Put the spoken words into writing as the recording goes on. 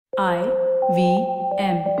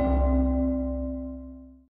IVM.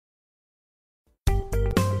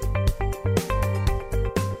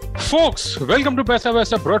 Folks, welcome to Paisa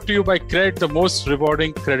Vaisa, brought to you by Credit, the most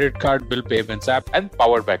rewarding credit card bill payments app, and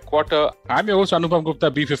powered by Quarter. I'm your host Anupam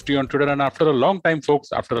Gupta, B50 on Twitter, and after a long time, folks,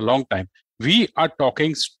 we are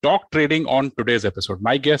talking stock trading on today's episode.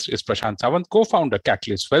 My guest is Prashant Sawant, co-founder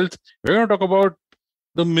Catalyst Wealth. We're going to talk about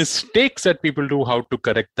the mistakes that people do, how to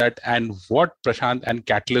correct that, and what Prashant and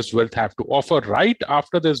Catalyst Wealth have to offer right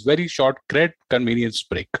after this very short credit convenience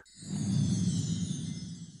break.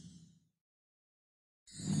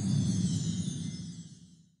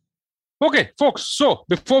 Okay, folks, so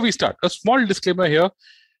before we start, a small disclaimer here.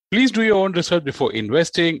 Please do your own research before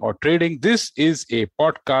investing or trading. This is a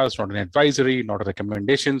podcast, not an advisory, not a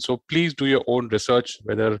recommendation. So please do your own research,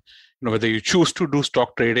 whether you choose to do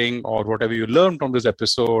stock trading or whatever you learned from this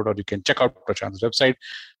episode, or you can check out Prashant's website.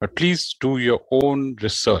 But please do your own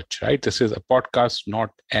research, right? This is a podcast, not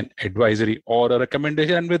an advisory or a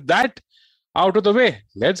recommendation. And with that out of the way,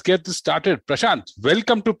 let's get this started. Prashant,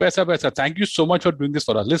 welcome to Paisa Vaisa. Thank you so much for doing this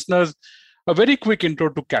for our listeners. A very quick intro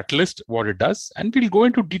to Catalyst, what it does, and we'll go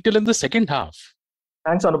into detail in the second half.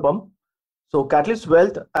 Thanks, Anupam. So Catalyst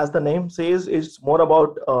Wealth, as the name says, is more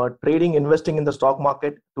about trading, investing in the stock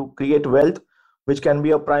market to create wealth, which can be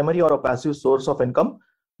a primary or a passive source of income.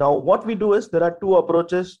 Now, what we do is there are two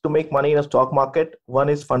approaches to make money in a stock market. One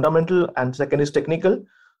is fundamental and second is technical.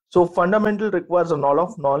 So fundamental requires a lot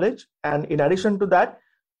of knowledge. And in addition to that,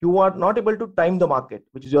 you are not able to time the market,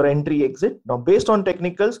 which is your entry exit. Now, based on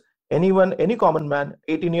technicals, anyone, any common man,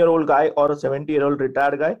 18-year-old guy or a 70-year-old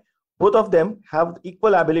retired guy, both of them have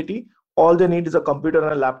equal ability. All they need is a computer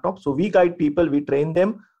and a laptop. So we guide people, we train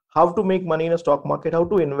them how to make money in a stock market, how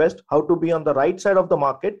to invest, how to be on the right side of the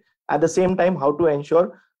market. At the same time, how to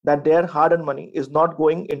ensure that their hard-earned money is not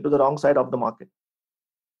going into the wrong side of the market.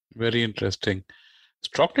 Very interesting.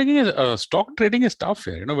 Stock trading is tough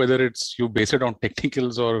here, whether it's you base it on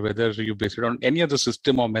technicals or whether you base it on any other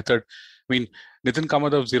system or method. I mean, Nitin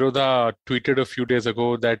Kamath of Zerodha tweeted a few days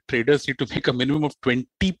ago that traders need to make a minimum of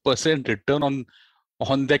 20% return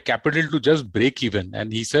on their capital to just break even.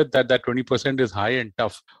 And he said that 20% is high and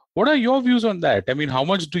tough. What are your views on that? I mean, how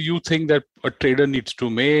much do you think that a trader needs to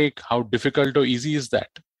make? How difficult or easy is that?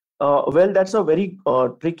 Well, that's a very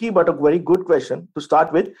tricky but a very good question to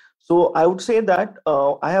start with. So I would say that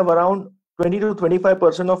I have around 20 to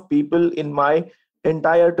 25% of people in my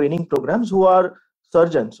entire training programs who are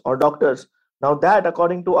surgeons or doctors. Now that,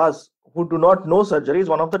 according to us, who do not know surgery, is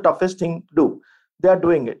one of the toughest things to do. They are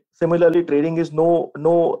doing it. Similarly, trading is no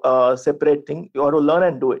separate thing. You have to learn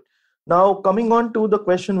and do it. Now, coming on to the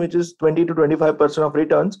question, which is 20 to 25% of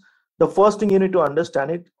returns, the first thing you need to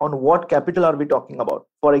understand it on what capital are we talking about.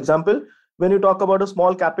 For example, when you talk about a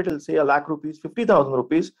small capital, say a lakh rupees, 50,000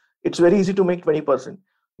 rupees, it's very easy to make 20%.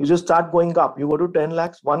 You just start going up. You go to 10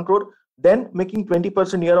 lakhs, 1 crore, then making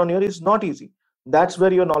 20% year on year is not easy. That's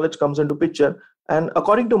where your knowledge comes into picture. And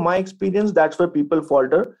according to my experience, that's where people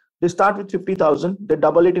falter. They start with 50,000, they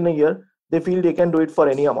double it in a year, they feel they can do it for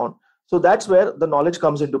any amount. So that's where the knowledge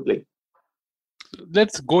comes into play.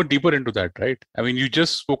 Let's go deeper into that, right? I mean, you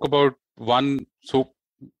just spoke about one, so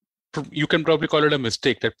you can probably call it a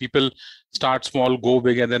mistake that people start small, go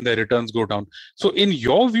big, and then their returns go down. So in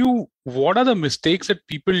your view, what are the mistakes that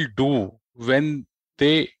people do when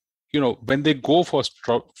they go for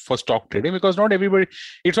stock trading? Because not everybody,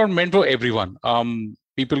 it's not meant for everyone.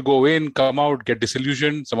 People go in, come out, get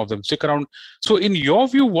disillusioned. Some of them stick around. So in your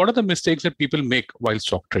view, what are the mistakes that people make while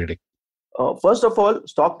stock trading? First of all,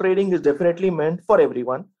 stock trading is definitely meant for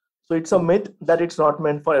everyone. So it's a myth that it's not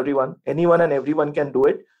meant for everyone. Anyone and everyone can do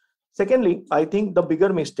it. Secondly, I think the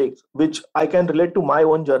bigger mistakes, which I can relate to my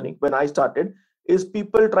own journey when I started, is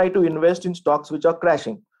people try to invest in stocks which are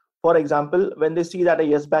crashing. For example, when they see that a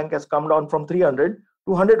Yes Bank has come down from 300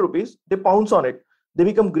 to 100 rupees, they pounce on it. They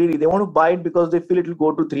become greedy. They want to buy it because they feel it will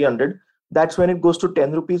go to 300. That's when it goes to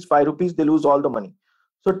 10 rupees, 5 rupees, they lose all the money.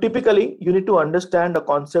 So typically, you need to understand a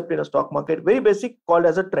concept in a stock market, very basic, called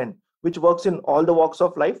as a trend, which works in all the walks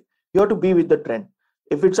of life. You have to be with the trend.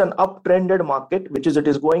 If it's an uptrended market, which is it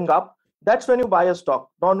is going up, that's when you buy a stock,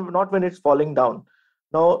 not when it's falling down.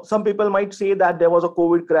 Now, some people might say that there was a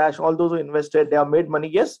COVID crash. All those who invested, they have made money.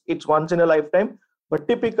 Yes, it's once in a lifetime. But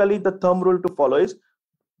typically, the thumb rule to follow is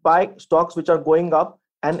buy stocks which are going up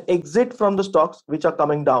and exit from the stocks which are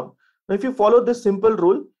coming down. Now, if you follow this simple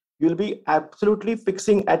rule, you'll be absolutely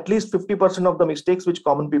fixing at least 50% of the mistakes which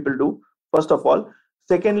common people do, first of all.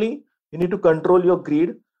 Secondly, you need to control your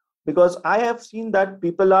greed, because I have seen that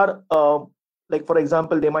people are, like for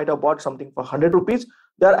example, they might have bought something for 100 rupees.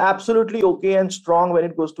 They're absolutely okay and strong when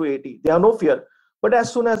it goes to 80. They have no fear. But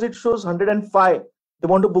as soon as it shows 105, they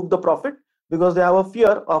want to book the profit because they have a fear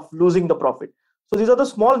of losing the profit. So these are the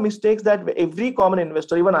small mistakes that every common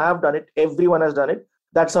investor, even I have done it, everyone has done it.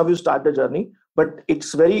 That's how you start the journey. But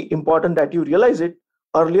it's very important that you realize it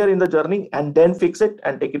earlier in the journey and then fix it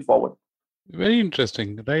and take it forward. Very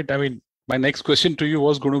interesting, right? I mean, my next question to you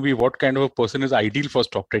was going to be what kind of a person is ideal for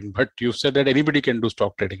stock trading, but you said that anybody can do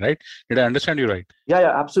stock trading, right? Did I understand you right?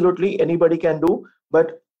 Yeah, absolutely. Anybody can do,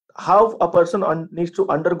 but how a person needs to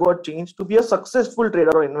undergo a change to be a successful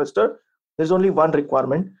trader or investor, there's only one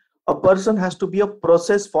requirement. A person has to be a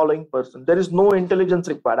process following person. There is no intelligence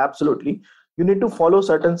required. Absolutely. You need to follow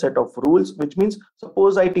certain set of rules, which means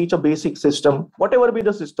suppose I teach a basic system, whatever be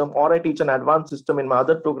the system, or I teach an advanced system in my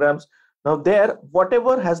other programs. Now there,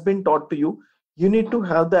 whatever has been taught to you, you need to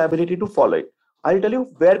have the ability to follow it. I'll tell you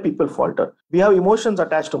where people falter. We have emotions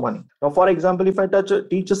attached to money. Now, for example, if I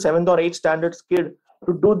teach a 7th or 8th standards kid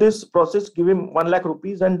to do this process, give him 1 lakh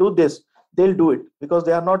rupees and do this, they'll do it because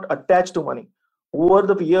they are not attached to money.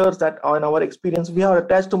 Over the years that in our experience, we are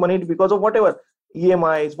attached to money because of whatever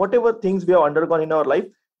EMIs, whatever things we have undergone in our life.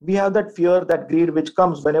 We have that fear, that greed, which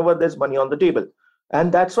comes whenever there's money on the table.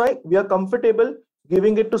 And that's why we are comfortable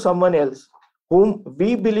giving it to someone else whom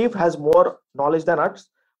we believe has more knowledge than us,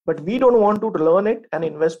 but we don't want to learn it and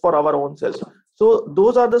invest for our own selves. So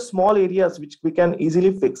those are the small areas which we can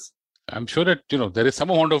easily fix. I'm sure that, there is some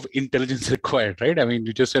amount of intelligence required, right? I mean,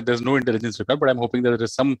 you just said there's no intelligence required, but I'm hoping that there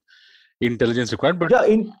is some intelligence required. But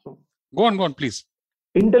yeah, go on, please.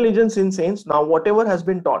 Intelligence in sense, now whatever has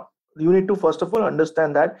been taught, you need to first of all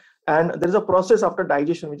understand that. And there is a process after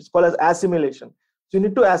digestion, which is called as assimilation. So you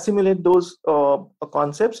need to assimilate those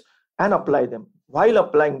concepts and apply them. While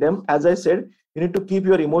applying them, as I said, you need to keep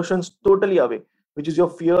your emotions totally away, which is your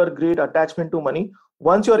fear, greed, attachment to money.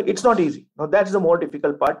 It's not easy. Now that's the more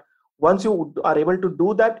difficult part. Once you are able to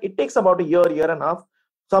do that, it takes about a year and a half.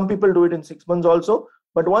 Some people do it in 6 months also.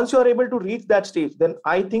 But once you are able to reach that stage, then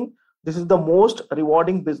I think this is the most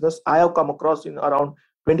rewarding business I have come across in around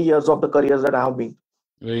 20 years of the careers that I have been.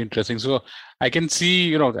 Very interesting. So I can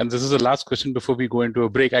see, and this is the last question before we go into a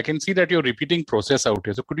break. I can see that you're repeating process out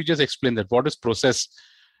here. So could you just explain that? What is process?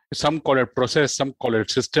 Some call it process, some call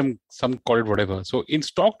it system, some call it whatever. So in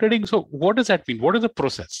stock trading, so what does that mean? What is the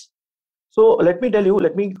process? So let me tell you,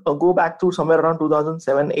 let me go back to somewhere around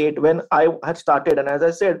 2007-8 when I had started. And as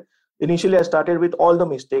I said, initially I started with all the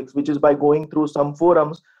mistakes, which is by going through some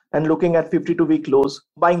forums and looking at 52-week lows,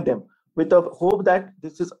 buying them with the hope that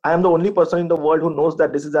I am the only person in the world who knows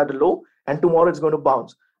that this is at a low and tomorrow it's going to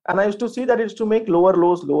bounce. And I used to see that it's to make lower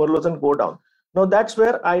lows and go down. Now that's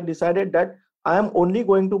where I decided that I am only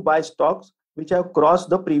going to buy stocks which have crossed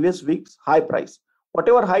the previous week's high price.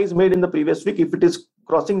 Whatever high is made in the previous week, if it is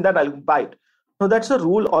crossing that, I'll buy it. Now that's a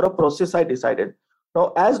rule or a process I decided.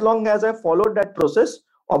 Now, as long as I followed that process,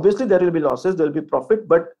 obviously there will be losses, there will be profit.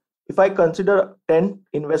 But if I consider 10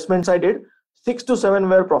 investments I did, 6 to 7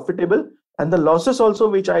 were profitable. And the losses also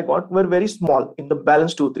which I got were very small in the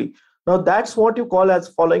balance 2-3. Now that's what you call as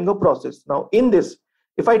following a process. Now in this,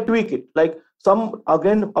 if I tweak it, like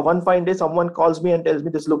one fine day, someone calls me and tells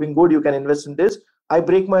me this is looking good, you can invest in this. I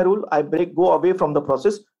break my rule, go away from the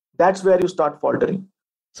process. That's where you start faltering.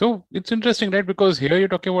 So it's interesting, right? Because here you're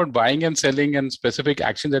talking about buying and selling and specific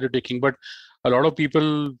actions that you're taking, but a lot of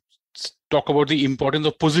people talk about the importance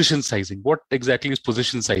of position sizing. What exactly is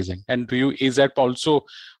position sizing? And to you, is that also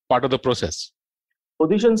part of the process?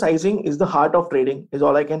 Position sizing is the heart of trading, is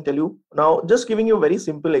all I can tell you. Now, just giving you a very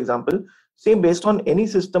simple example, say based on any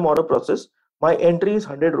system or a process, my entry is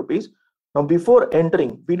 100 rupees. Now, before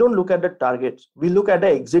entering, we don't look at the targets. We look at the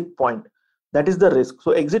exit point. That is the risk.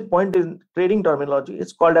 So exit point in trading terminology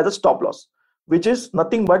is called as a stop loss, which is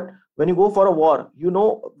nothing but when you go for a war,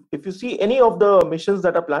 if you see any of the missions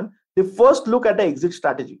that are planned, they first look at the exit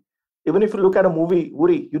strategy. Even if you look at a movie,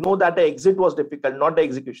 Uri, you know that the exit was difficult, not the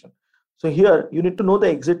execution. So here you need to know the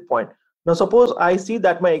exit point. Now, suppose I see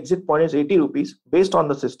that my exit point is 80 rupees based on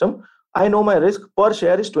the system. I know my risk per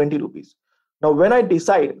share is 20 rupees. Now, when I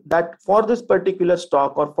decide that for this particular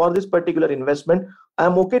stock or for this particular investment,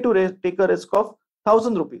 I'm okay to take a risk of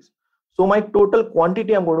 1,000 rupees. So my total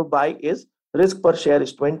quantity I'm going to buy is risk per share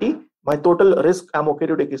is 20. My total risk I'm okay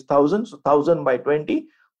to take is 1,000. So 1,000 by 20.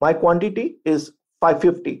 My quantity is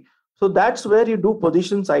 550. So that's where you do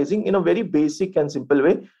position sizing in a very basic and simple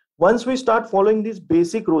way. Once we start following these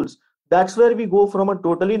basic rules, that's where we go from a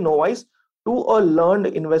totally novice to a learned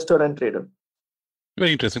investor and trader.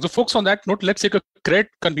 Very interesting. So folks, on that note, let's take a great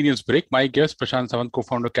convenience break. My guest, Prashant Sawant,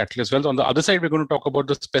 co-founder of Catalyst Wealth. On the other side, we're going to talk about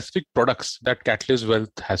the specific products that Catalyst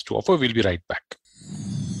Wealth has to offer. We'll be right back.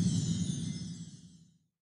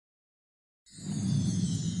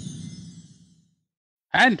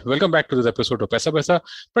 And welcome back to this episode of Paisa Paisa.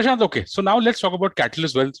 Prashant, okay, so now let's talk about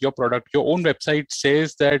Catalyst Wealth, your product. Your own website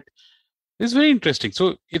says that it's very interesting.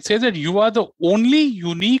 So it says that you are the only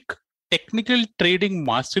unique technical trading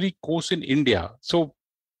mastery course in India. So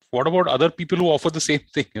what about other people who offer the same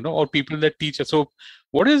thing, or people that teach us? So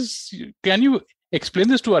can you explain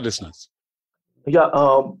this to our listeners? Yeah,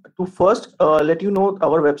 to first let you know,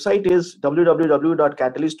 our website is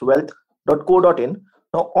www.catalystwealth.co.in.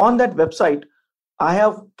 Now, on that website, I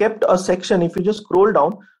have kept a section, if you just scroll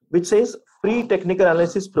down, which says free technical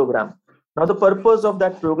analysis program. Now, the purpose of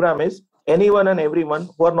that program is anyone and everyone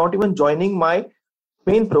who are not even joining my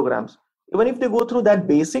main programs, even if they go through that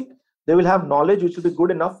basic, they will have knowledge which will be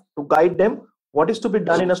good enough to guide them what is to be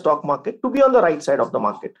done in a stock market to be on the right side of the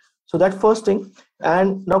market. So that first thing.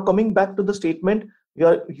 And now coming back to the statement, you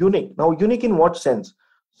are unique. Now, unique in what sense?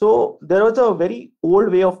 So there was a very old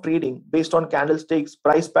way of trading based on candlesticks,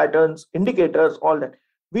 price patterns, indicators, all that.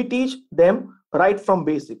 We teach them right from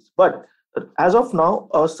basics. But as of now,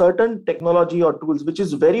 a certain technology or tools, which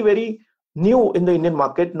is very, very new in the Indian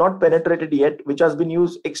market, not penetrated yet, which has been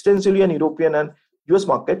used extensively in European and US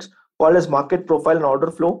markets, called as market profile and order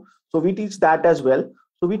flow. So we teach that as well.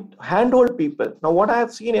 So we handhold people. Now, what I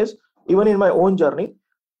have seen is, even in my own journey,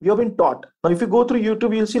 we have been taught. Now, if you go through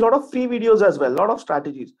YouTube, you'll see a lot of free videos as well, a lot of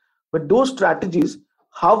strategies. But those strategies,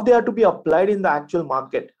 how they are to be applied in the actual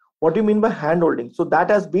market, what do you mean by handholding? So that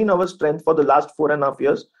has been our strength for the last 4.5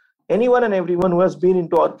 years. Anyone and everyone who has been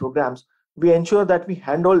into our programs, we ensure that we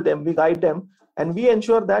handhold them, we guide them, and we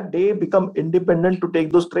ensure that they become independent to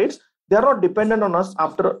take those trades. They are not dependent on us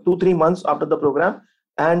after 2-3 months after the program,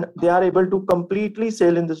 and they are able to completely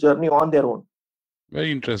sail in this journey on their own.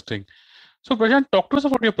 Very interesting. So Prashant, talk to us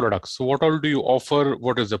about your products. So what all do you offer?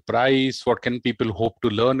 What is the price? What can people hope to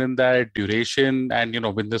learn in that duration? And,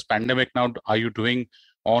 with this pandemic now, are you doing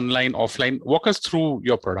online, offline? Walk us through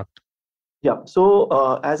your product. Yeah. So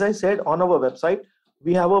as I said, on our website,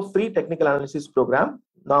 we have a free technical analysis program.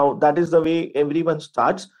 Now, that is the way everyone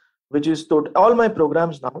starts, which is all my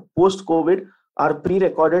programs now, post-COVID, are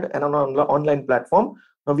pre-recorded and on an online platform.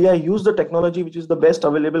 Now, we have used the technology which is the best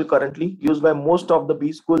available currently, used by most of the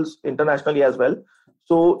B schools internationally as well.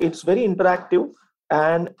 So it's very interactive.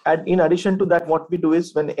 And in addition to that, what we do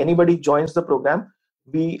is when anybody joins the program,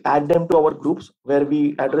 we add them to our groups where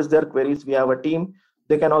we address their queries. We have a team.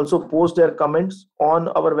 They can also post their comments on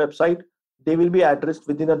our website. They will be addressed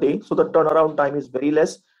within a day. So the turnaround time is very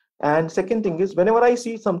less. And second thing is, whenever I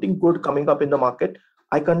see something good coming up in the market,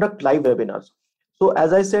 I conduct live webinars. So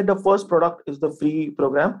as I said, the first product is the free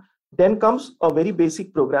program. Then comes a very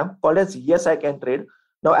basic program called as Yes, I Can Trade.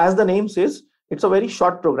 Now, as the name says, it's a very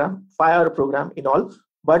short program, 5-hour program in all.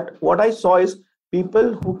 But what I saw is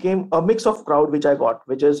people who came, a mix of crowd, which I got,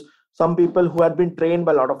 which is some people who had been trained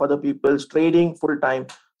by a lot of other people, trading full time.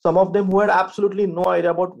 Some of them who had absolutely no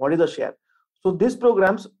idea about what is a share. So this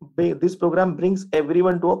program brings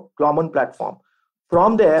everyone to a common platform.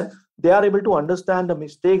 From there, they are able to understand the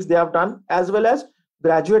mistakes they have done, as well as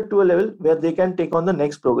graduate to a level where they can take on the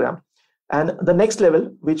next program. And the next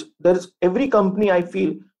level, which there's every company I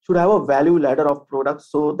feel should have a value ladder of products.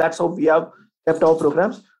 So that's how we have kept our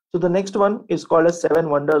programs. So the next one is called as 7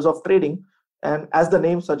 Wonders of Trading. And as the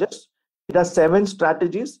name suggests, it has 7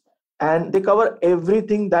 strategies and they cover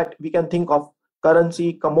everything that we can think of: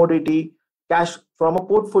 currency, commodity, cash, from a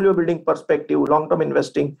portfolio building perspective, long-term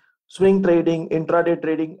investing, swing trading, intraday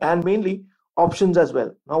trading, and mainly options as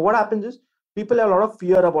well. Now, what happens is people have a lot of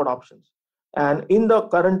fear about options. And in the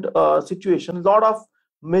current situation, a lot of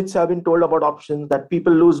myths have been told about options, that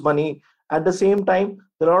people lose money. At the same time,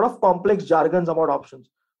 there are a lot of complex jargons about options.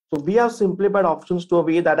 So we have simplified options to a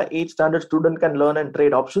way that an 8th standard student can learn and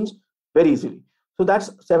trade options very easily. So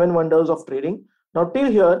that's 7 Wonders of Trading. Now till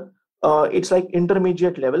here, it's like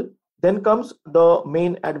intermediate level. Then comes the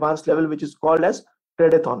main advanced level, which is called as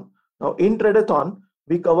Tradathon. Now in Tradathon,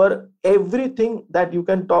 we cover everything that you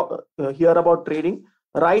can hear about trading,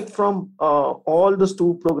 right from all the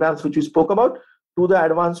 2 programs which we spoke about to the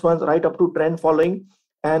advanced ones, right up to trend following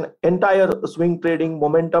and entire swing trading,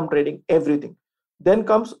 momentum trading, everything. Then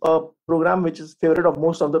comes a program which is favorite of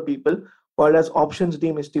most of the people, called as Options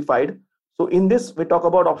Demystified. So in this, we talk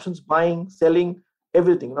about options buying, selling,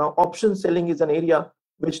 everything. Now, option selling is an area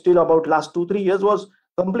which till about last 2-3 years was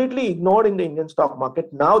completely ignored in the Indian stock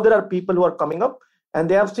market. Now there are people who are coming up and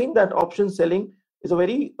they have seen that option selling is a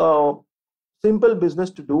very simple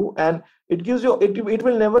business to do, and it gives you, it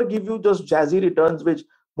will never give you just jazzy returns which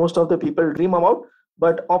most of the people dream about.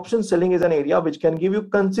 But option selling is an area which can give you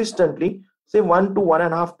consistently, say 1 to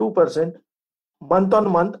 1.5, 2% month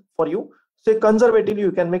on month for you. Say conservatively,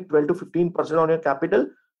 you can make 12 to 15% on your capital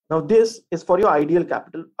Now this is for your idle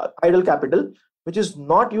capital, which is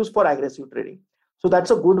not used for aggressive trading. So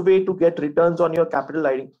that's a good way to get returns on your capital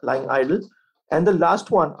lying idle. And the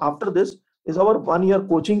last one after this is our 1 year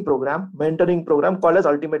coaching program, mentoring program called as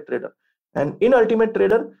Ultimate Trader. And in Ultimate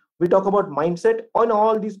Trader, we talk about mindset on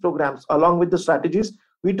all these programs along with the strategies.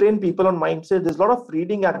 We train people on mindset. There's a lot of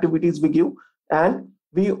reading activities we give, and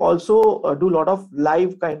we also do a lot of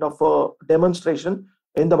live kind of demonstration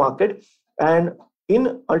in the market. And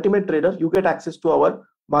in Ultimate Trader, you get access to our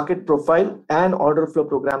market profile and order flow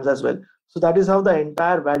programs as well. So that is how the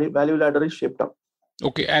entire value ladder is shaped up.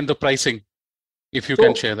 Okay, and the pricing, if you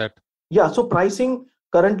can share that. Yeah, so pricing,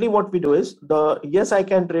 currently what we do is the Yes I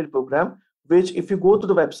Can Trade program, which if you go to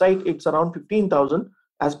the website, it's around 15,000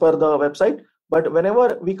 as per the website. But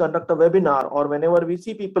whenever we conduct a webinar or whenever we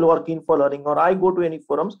see people who are keen for learning or I go to any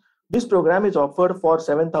forums, this program is offered for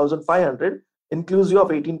 7,500 inclusive of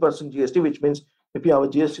 18% GST, which means if you have a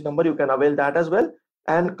GST number, you can avail that as well.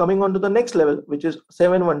 And coming on to the next level, which is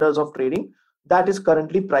 7 Wonders of Trading, that is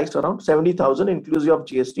currently priced around 70,000 inclusive of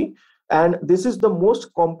GST. And this is the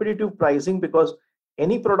most competitive pricing because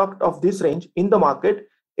any product of this range in the market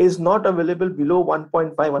is not available below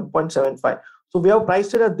 1.5, 1.75. So we have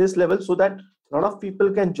priced it at this level so that a lot of people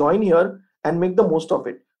can join here and make the most of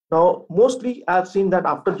it. Now, mostly I've seen that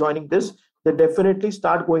after joining this, they definitely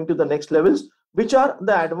start going to the next levels, which are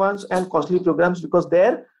the advanced and costly programs, because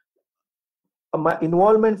there my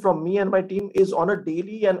involvement from me and my team is on a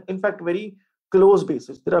daily and in fact very close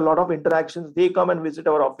basis. There are a lot of interactions. They come and visit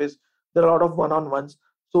our office. There are a lot of one-on-ones.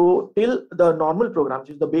 So till the normal programs,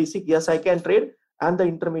 which is the basic Yes I Can Trade and the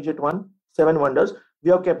intermediate one, 7 Wonders,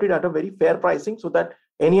 we have kept it at a very fair pricing so that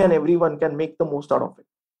any and everyone can make the most out of it.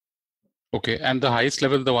 Okay, and the highest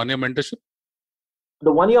level, the 1-year mentorship?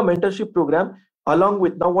 The 1-year mentorship program, along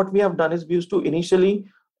with, now what we have done is we used to initially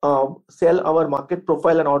sell our market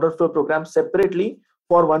profile and order flow program separately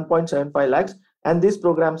for 1.75 lakhs and this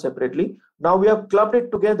program separately. Now we have clubbed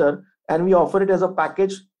it together and we offer it as a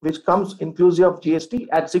package which comes inclusive of GST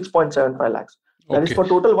at 6.75 lakhs. That is for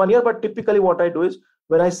total 1 year. But typically what I do is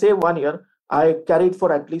when I say 1 year, I carry it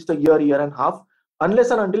for at least a year and a half. Unless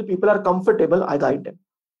and until people are comfortable, I guide them.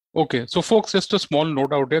 Okay. So folks, just a small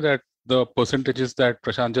note out there that the percentages that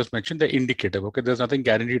Prashant just mentioned, they're indicative. Okay. There's nothing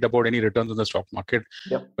guaranteed about any returns on the stock market,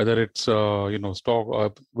 whether it's, stock,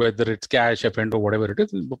 or whether it's cash, F&O, whatever it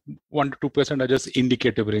is, 1 to 2% are just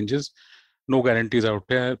indicative ranges. No guarantees out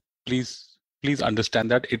there. Please understand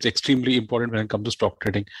that it's extremely important when it comes to stock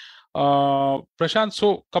trading. Prashant,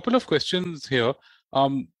 so couple of questions here.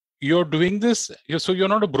 You're doing this, so you're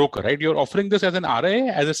not a broker, right? You're offering this as an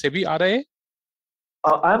RIA, as a SEBI RIA?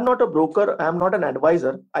 I'm not a broker. I'm not an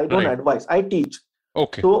advisor. I don't advise. I teach.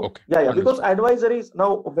 Okay. So, okay. Yeah. Because advisory is,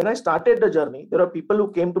 now when I started the journey, there are people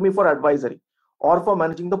who came to me for advisory or for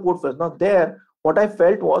managing the portfolios. Now there, what I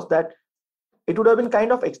felt was that it would have been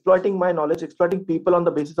kind of exploiting my knowledge, exploiting people on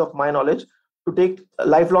the basis of my knowledge to take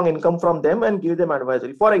lifelong income from them and give them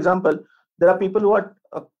advisory. For example, there are people who are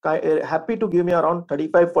happy to give me around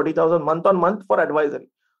 35, 40,000 month on month for advisory.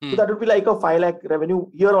 So that would be like a 5 lakh revenue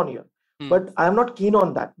year on year. But I'm not keen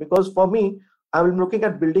on that because for me, I'm looking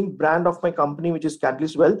at building brand of my company, which is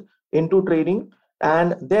Catalyst Wealth, into trading.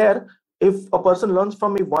 And there, if a person learns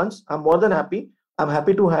from me once, I'm more than happy. I'm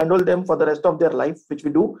happy to handle them for the rest of their life, which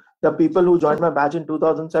we do. The people who joined my batch in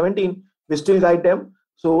 2017, we still guide them.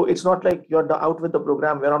 So it's not like you're out with the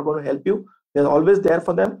program. We're not going to help you. We're always there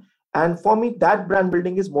for them. And for me, that brand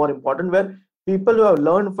building is more important, where people who have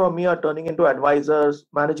learned from me are turning into advisors,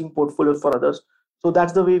 managing portfolios for others. So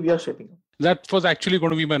that's the way we are shaping it. That was actually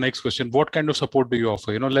going to be my next question. What kind of support do you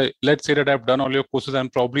offer? Let's say that I've done all your courses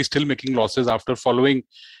and probably still making losses after following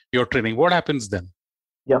your training. What happens then?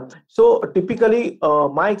 Yeah. So typically,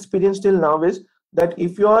 my experience till now is that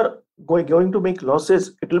if you are going to make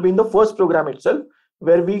losses, it will be in the first program itself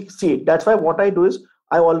where we see it. That's why what I do is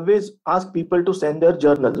I always ask people to send their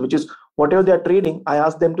journals, which is whatever they are trading, I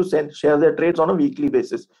ask them to share their trades on a weekly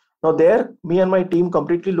basis. Now there, me and my team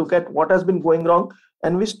completely look at what has been going wrong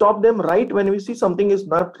and we stop them right when we see something is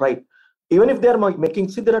not right. Even if they are making,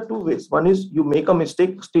 see, there are two ways. One is you make a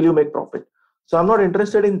mistake, still you make profit. So I'm not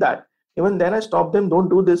interested in that. Even then I stop them, don't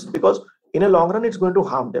do this, because in a long run, it's going to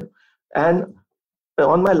harm them. And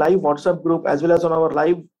on my live WhatsApp group, as well as on our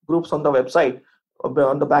live groups on the website,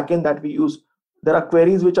 on the backend that we use, there are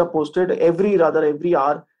queries which are posted every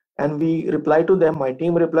hour, and we reply to them. My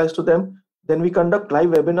team replies to them. Then we conduct live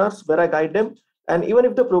webinars where I guide them. And even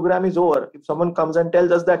if the program is over, if someone comes and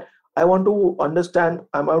tells us that I want to understand,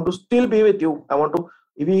 I want to still be with you,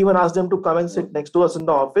 we even ask them to come and sit next to us in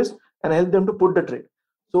the office and help them to put the trade.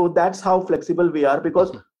 So that's how flexible we are,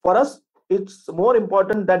 because for us, it's more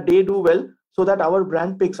important that they do well so that our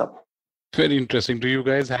brand picks up. Very interesting. Do you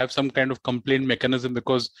guys have some kind of complaint mechanism?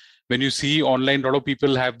 Because when you see online, a lot of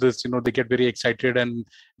people have this, they get very excited and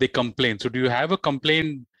they complain. So do you have a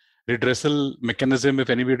complaint redressal mechanism? If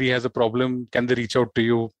anybody has a problem, can they reach out to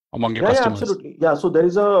you among your customers? Yeah, absolutely. Yeah, so there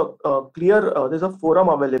is a clear, there's a forum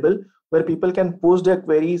available where people can post their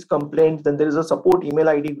queries, complaints. Then there is a support email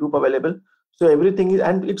ID group available. So everything is,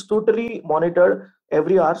 and it's totally monitored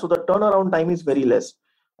every hour. So the turnaround time is very less.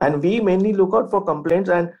 And we mainly look out for complaints.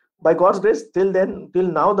 And by God's grace, till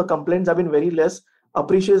now, the complaints have been very less.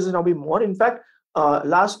 Appreciation have been more. In fact,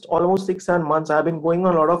 last almost 6-7 months, I've been going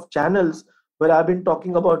on a lot of channels where I've been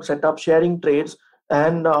talking about setup, sharing trades,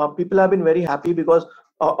 and people have been very happy because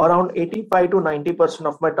around 85 to 90%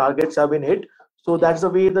 of my targets have been hit. So that's the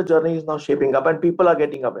way the journey is now shaping up, and people are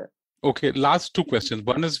getting aware. Okay, last two questions.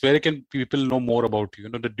 One is, where can people know more about you?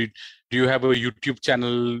 Do you have a YouTube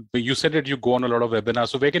channel? You said that you go on a lot of webinars.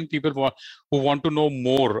 So where can people who want to know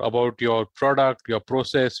more about your product, your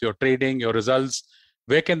process, your trading, your results,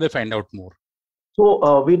 where can they find out more?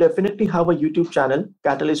 So we definitely have a YouTube channel,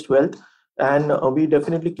 Catalyst Wealth, and we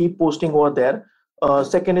definitely keep posting over there.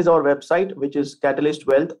 Second is our website, which is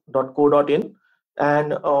catalystwealth.co.in.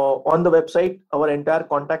 And on the website, our entire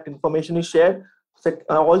contact information is shared.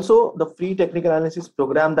 Also, the free technical analysis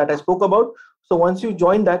program that I spoke about. So once you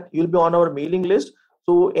join that, you'll be on our mailing list.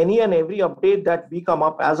 So any and every update that we come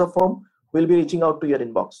up as a firm will be reaching out to your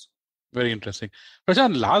inbox. Very interesting.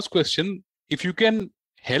 Prashant, last question. If you can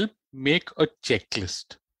help make a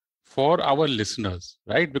checklist for our listeners,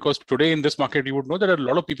 right? Because today in this market, you would know there are a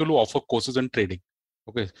lot of people who offer courses in trading.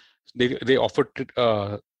 Okay, they offer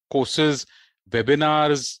courses,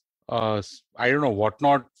 webinars, I don't know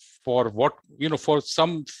whatnot, for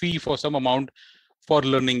some fee, for some amount, for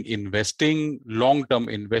learning investing, long-term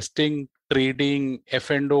investing, trading,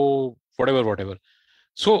 F&O, whatever.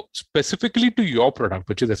 So specifically to your product,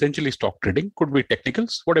 which is essentially stock trading, could be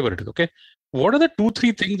technicals, whatever it is. Okay, what are the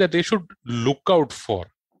 2-3 things that they should look out for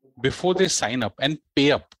before they sign up and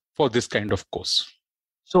pay up for this kind of course?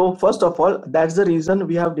 So first of all, that's the reason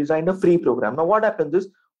we have designed a free program. Now what happens is,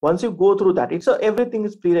 once you go through that, everything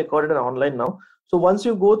is pre-recorded and online now. So once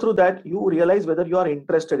you go through that, you realize whether you are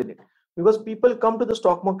interested in it, because people come to the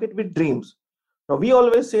stock market with dreams. Now we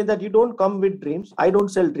always say that you don't come with dreams. I don't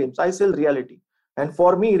sell dreams, I sell reality. And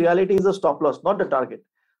for me, reality is a stop loss, not the target.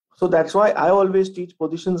 So that's why I always teach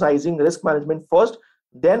position sizing, risk management first,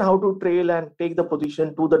 then how to trail and take the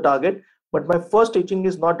position to the target. But my first teaching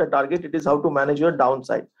is not the target, it is how to manage your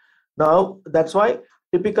downside. Now that's why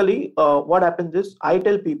typically what happens is, I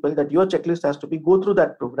tell people that your checklist has to be go through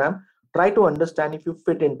that program, try to understand if you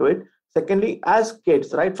fit into it. Secondly, as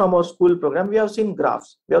kids, right from our school program, we have seen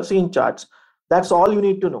graphs, we have seen charts. That's all you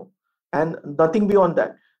need to know, and nothing beyond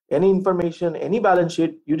that. Any information, any balance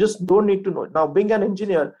sheet, you just don't need to know it. Now, being an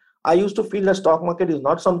engineer, I used to feel the stock market is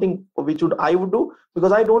not something which I would do,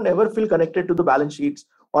 because I don't ever feel connected to the balance sheets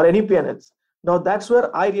or any P&Ls. Now that's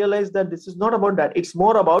where I realized that this is not about that. It's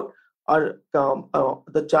more about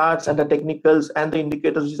the charts and the technicals and the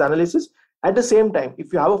indicators, which is analysis. At the same time,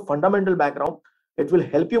 if you have a fundamental background, it will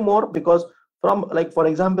help you more, because from, like, for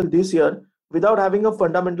example, this year, without having a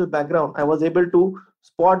fundamental background, I was able to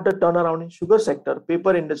spot the turnaround in sugar sector,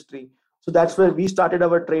 paper industry. So that's where we started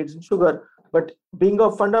our trades in sugar. But being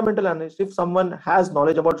a fundamental analyst, if someone has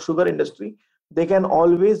knowledge about sugar industry, they can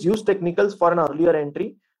always use technicals for an earlier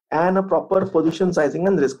entry and a proper position sizing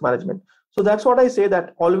and risk management. So that's what I say,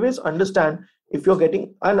 that always understand if you're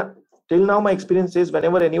getting, and till now my experience is,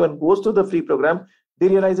 whenever anyone goes to the free program, they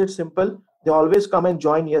realize it's simple. They always come and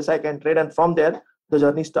join Yes I Can Trade, and from there the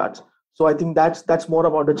journey starts. So I think that's more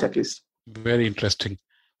about the checklist. Very interesting.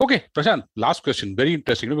 Okay, Prashant, last question. Very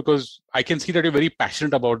interesting, because I can see that you're very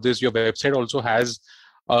passionate about this. Your website also has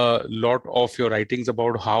a lot of your writings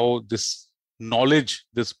about how this knowledge,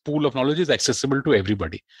 this pool of knowledge, is accessible to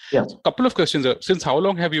everybody. Yeah. So, couple of questions. Since how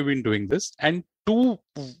long have you been doing this? And two,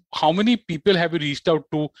 how many people have you reached out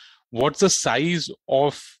to? What's the size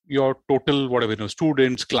of your total,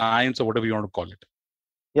 students, clients, or whatever you want to call it?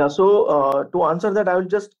 Yeah. So to answer that, I will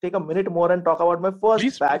just take a minute more and talk about my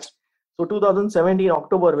first batch. So 2017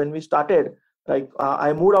 October, when we started,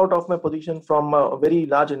 I moved out of my position from a very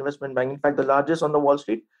large investment bank, in fact, the largest on the Wall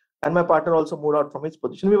Street, and my partner also moved out from his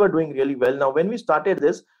position. We were doing really well. Now, when we started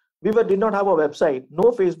this, we did not have a website,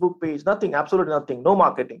 no Facebook page, nothing, absolutely nothing, no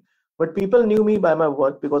marketing. But people knew me by my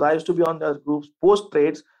work, because I used to be on those groups, post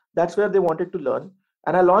trades. That's where they wanted to learn.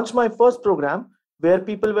 And I launched my first program where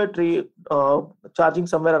people were charging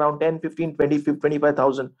somewhere around 10, 15, 20,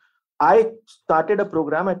 25,000. I started a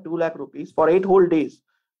program at 2 lakh rupees for 8 whole days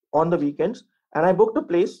on the weekends. And I booked a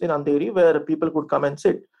place in Andheri where people could come and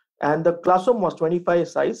sit. And the classroom was 25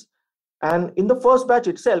 size. And in the first batch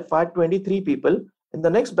itself, I had 23 people. In the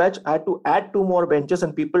next batch, I had to add 2 more benches,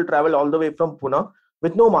 and people travel all the way from Pune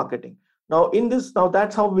with no marketing. Now,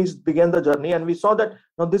 that's how we began the journey. And we saw that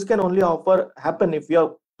now this can only happen if we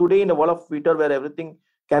are today in a world of Twitter where everything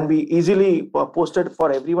can be easily posted for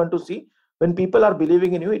everyone to see. When people are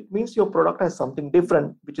believing in you, it means your product has something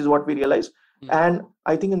different, which is what we realized. And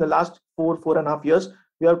I think in the last 4.5 years,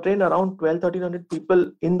 we have trained around 1,200-1,300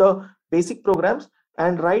 people in the basic programs,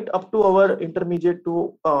 and right up to our intermediate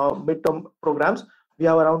to midterm programs, we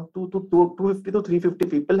have around 250 to 350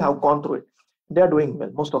 people have gone through it. They are doing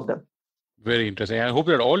well, most of them. Very interesting. I hope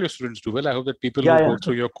that all your students do well. I hope that people who go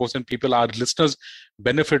through your course and our listeners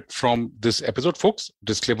benefit from this episode. Folks,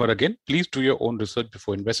 disclaimer again, please do your own research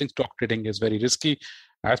before investing. Stock trading is very risky.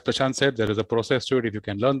 As Prashant said, there is a process to it. If you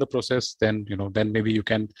can learn the process, then then maybe you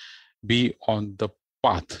can be on the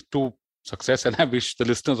path to success. And I wish the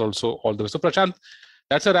listeners also all the best. So Prashant,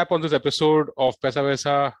 that's a wrap on this episode of Paisa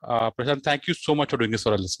Vaisa. Prashant, thank you so much for doing this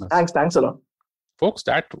for our listeners. Thanks a lot. Folks,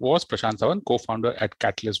 that was Prashant Sawan, co-founder at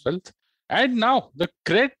Catalyst Wealth. And now, the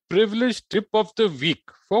Cred Privilege tip of the week.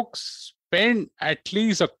 Folks, spend at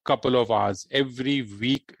least a couple of hours every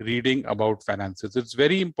week reading about finances. It's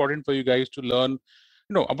very important for you guys to learn,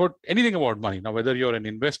 about anything about money. Now, whether you're an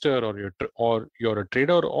investor or you're a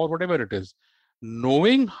trader or whatever it is,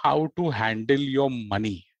 knowing how to handle your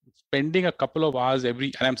money, spending a couple of hours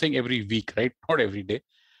and I'm saying every week, right? Not every day.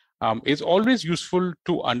 It's always useful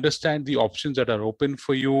to understand the options that are open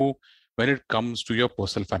for you when it comes to your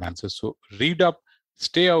personal finances. So read up,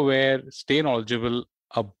 stay aware, stay knowledgeable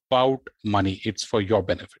about money. It's for your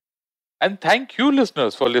benefit. And thank you,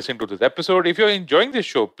 listeners, for listening to this episode. If you're enjoying this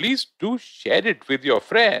show, please do share it with your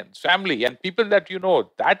friends, family, and people that you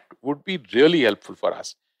know. That would be really helpful for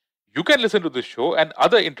us. You can listen to this show and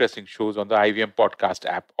other interesting shows on the IVM Podcast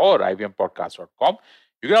app or ivmpodcast.com.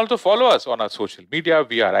 You can also follow us on our social media.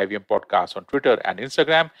 We are IVM Podcast on Twitter and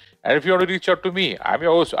Instagram. And if you want to reach out to me, I'm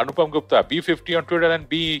your host, Anupam Gupta, B50 on Twitter and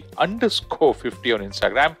B_50 on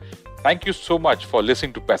Instagram. Thank you so much for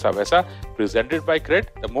listening to Paisa Vaisa, presented by Cred,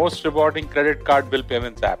 the most rewarding credit card bill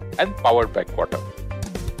payments app, and powered by Quarter.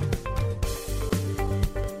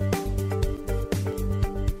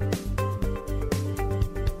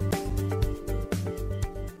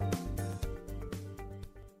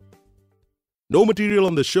 No material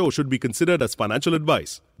on the show should be considered as financial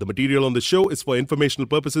advice. The material on the show is for informational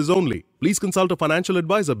purposes only. Please consult a financial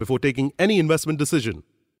advisor before taking any investment decision.